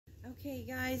Okay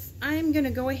guys, I'm gonna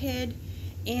go ahead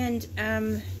and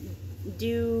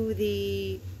do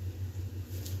the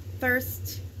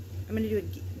first, I'm gonna do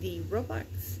the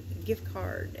Roblox gift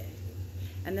card,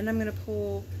 and then I'm gonna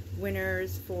pull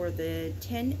winners for the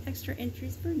 10 extra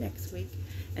entries for next week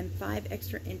and 5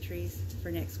 extra entries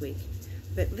for next week.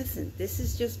 But listen, this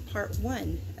is just part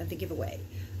 1 of the giveaway.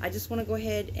 I just want to go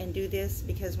ahead and do this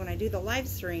because when I do the live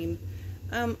stream,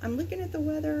 I'm looking at the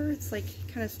weather. It's like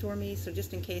kind of stormy, so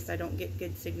just in case I don't get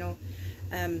good signal,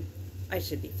 I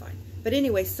should be fine. But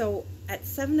anyway, so at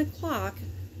 7 o'clock,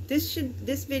 this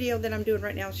video that I'm doing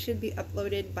right now should be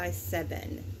uploaded by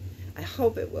 7. I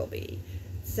hope it will be.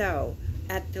 So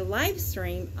at the live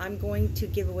stream, I'm going to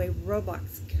give away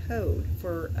Roblox code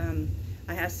for,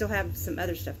 I still have some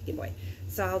other stuff to give away.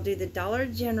 So I'll do the Dollar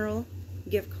General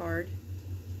gift card,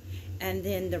 and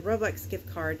then the Roblox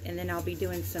gift card, and then I'll be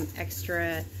doing some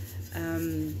extra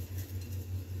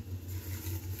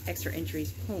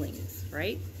entries pullings,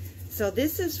 right? So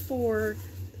this is for,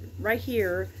 right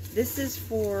here, this is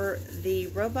for the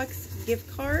Roblox gift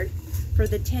card for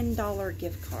the $10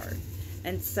 gift card.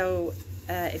 And so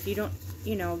if you don't,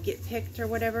 get picked or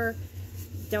whatever,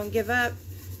 don't give up.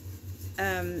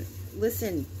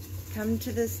 Listen, come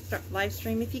to this live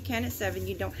stream if you can at 7.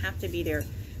 You don't have to be there,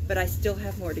 but I still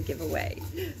have more to give away.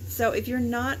 So if you're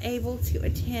not able to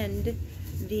attend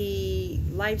the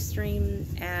live stream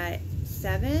at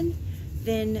 7,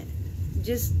 then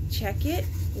just check it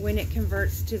when it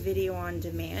converts to video on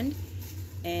demand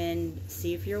and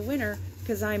see if you're a winner,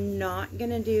 because I'm not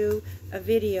gonna do a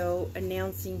video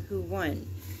announcing who won,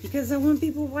 because I want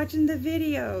people watching the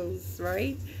videos,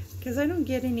 right? Because I don't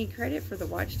get any credit for the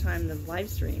watch time of live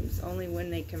streams, only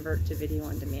when they convert to video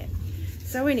on demand.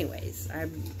 So anyways,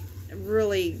 I'm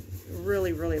really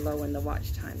low in the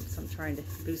watch time, so I'm trying to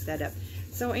boost that up.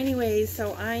 So anyways,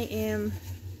 so I am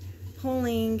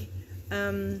pulling,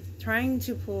 trying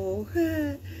to pull,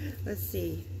 let's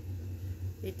see,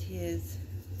 it is,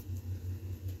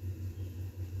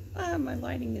 my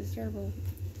lighting is terrible.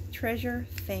 Treasure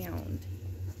Found.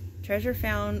 Treasure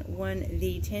Found won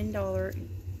the $10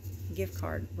 gift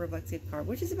card, Roblox gift card,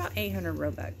 which is about 800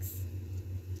 Robux.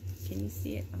 Can you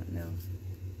see it? Oh, no.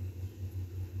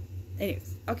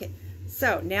 Anyways, okay.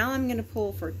 So now I'm going to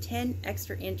pull for 10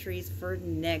 extra entries for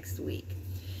next week.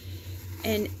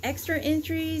 And extra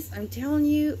entries, I'm telling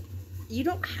you, you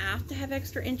don't have to have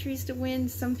extra entries to win.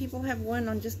 Some people have won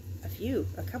on just a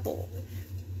couple.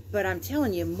 But I'm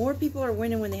telling you, more people are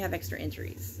winning when they have extra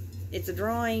entries. It's a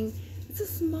drawing. It's a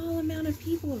small amount of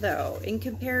people, though, and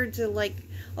compared to like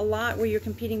a lot where you're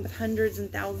competing with hundreds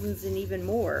and thousands and even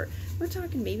more. We're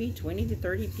talking maybe 20 to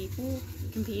 30 people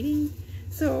competing.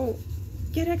 So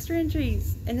get extra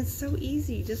entries, and it's so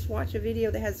easy. Just watch a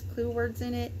video that has clue words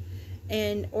in it,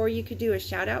 or you could do a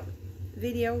shout out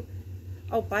video.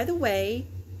 Oh, by the way,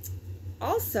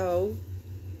 also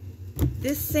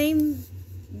this same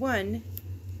one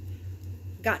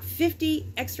got 50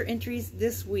 extra entries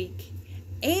this week.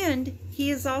 And he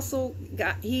has also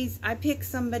got, I pick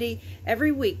somebody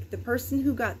every week. The person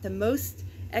who got the most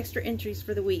extra entries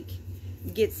for the week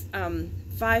gets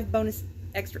 5 bonus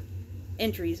extra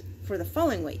entries for the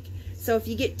following week. So if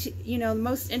you get the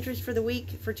most entries for the week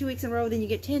for 2 weeks in a row, then you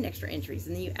get 10 extra entries,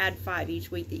 and then you add 5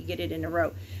 each week that you get it in a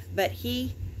row. But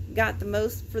he got the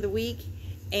most for the week,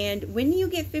 and when you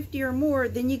get 50 or more,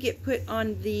 then you get put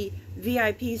on the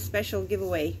VIP special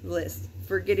giveaway list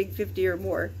for getting 50 or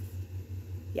more.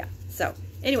 Yeah, so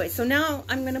anyway, so now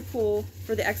I'm going to pull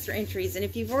for the extra entries. And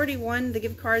if you've already won the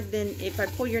gift card, then if I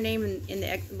pull your name in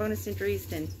the bonus entries,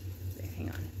 then hang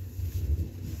on.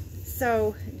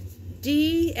 So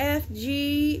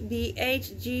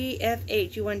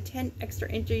DFGBHGFH, you won 10 extra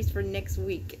entries for next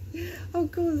week. How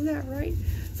cool is that, right?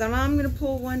 So now I'm going to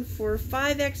pull one for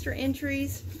 5 extra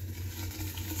entries.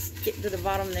 Let's get to the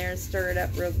bottom there and stir it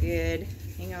up real good.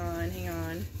 Hang on, hang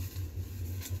on.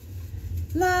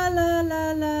 La la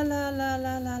la la la la la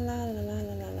la la la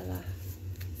la la la.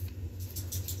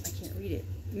 I can't read it.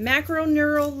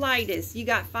 Macroneuralitis. You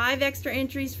got 5 extra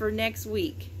entries for next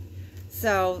week.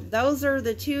 So those are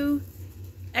the 2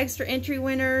 extra entry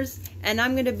winners, and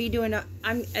I'm going to be doing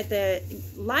I'm at the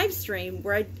live stream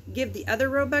where I give the other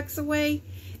Robux away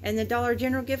and the Dollar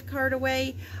General gift card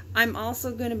away. I'm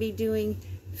also going to be doing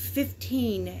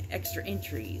 15 extra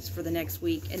entries for the next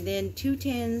week, and then 2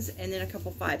 10s and then a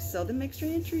couple 5s. So them extra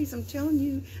entries, I'm telling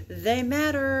you, they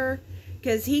matter,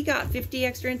 because he got 50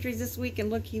 extra entries this week and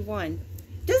look, he won.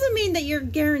 Doesn't mean that you're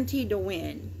guaranteed to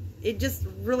win. It just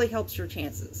really helps your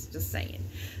chances, just saying.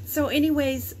 So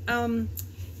anyways,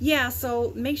 yeah,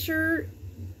 so make sure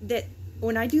that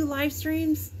when I do live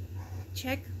streams,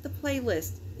 check the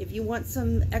playlist. if you want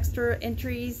some extra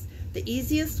entries, the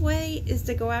easiest way is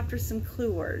to go after some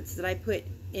clue words that I put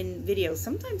in videos.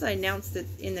 Sometimes I announce that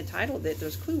in the title that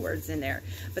there's clue words in there,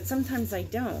 but sometimes I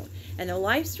don't. And the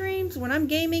live streams, when I'm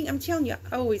gaming, I'm telling you,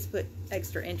 I always put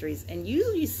extra entries, and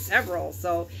usually several.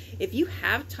 So if you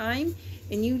have time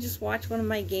and you just watch one of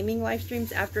my gaming live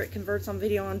streams after it converts on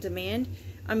video on demand,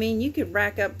 I mean, you could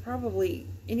rack up probably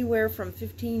anywhere from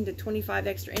 15 to 25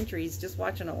 extra entries just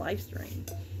watching a live stream,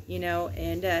 you know.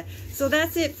 And so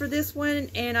that's it for this one,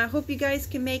 and I hope you guys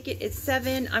can make it. It's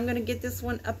 7. I'm gonna get this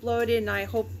one uploaded, and I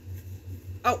hope,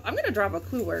 oh, I'm gonna drop a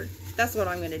clue word. That's what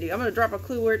I'm gonna do. I'm gonna drop a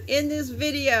clue word in this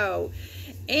video,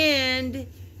 and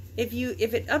if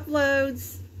it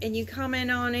uploads and you comment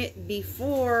on it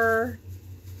before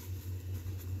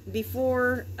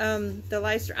the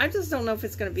live stream, I just don't know if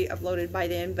it's going to be uploaded by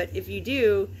then, but if you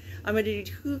do, I'm going to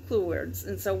do 2 clue words.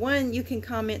 And so one, you can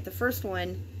comment the first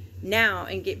one now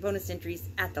and get bonus entries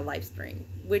at the live stream,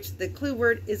 which the clue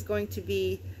word is going to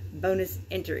be bonus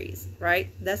entries, right?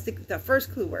 That's the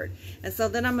first clue word. And so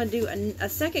then I'm going to do a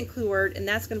second clue word, and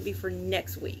that's going to be for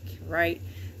next week, right?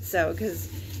 So, because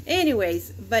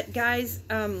anyways, but guys,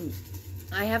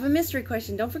 I have a mystery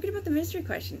question. Don't forget about the mystery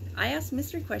question. I ask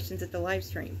mystery questions at the live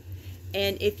stream.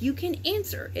 And if you can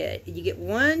answer it, you get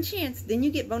 1 chance, then you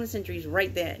get bonus entries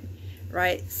right then,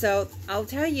 right? So I'll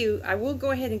tell you, I will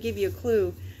go ahead and give you a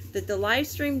clue that the live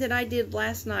stream that I did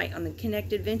last night on the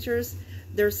Connect Adventures,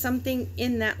 there's something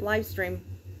in that live stream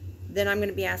that I'm going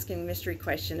to be asking a mystery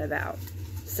question about.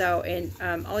 So, and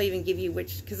I'll even give you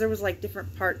which, because there was like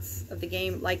different parts of the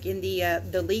game, like in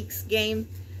the leaks game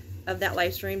of that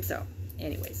live stream. So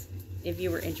anyways, if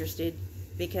you were interested,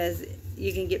 because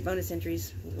you can get bonus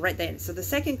entries right then. So the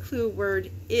second clue word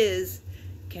is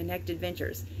Connect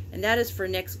Adventures, and that is for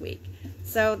next week.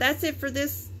 So that's it for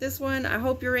this one. I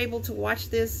hope you're able to watch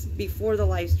this before the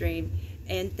live stream,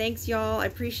 and thanks y'all. I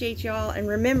appreciate y'all, and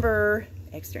remember,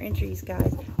 extra entries,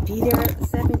 guys. Be there at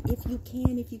 7 if you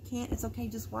can. If you can't, it's okay.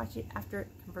 Just watch it after it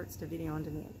converts to video on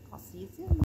demand. I'll see you soon.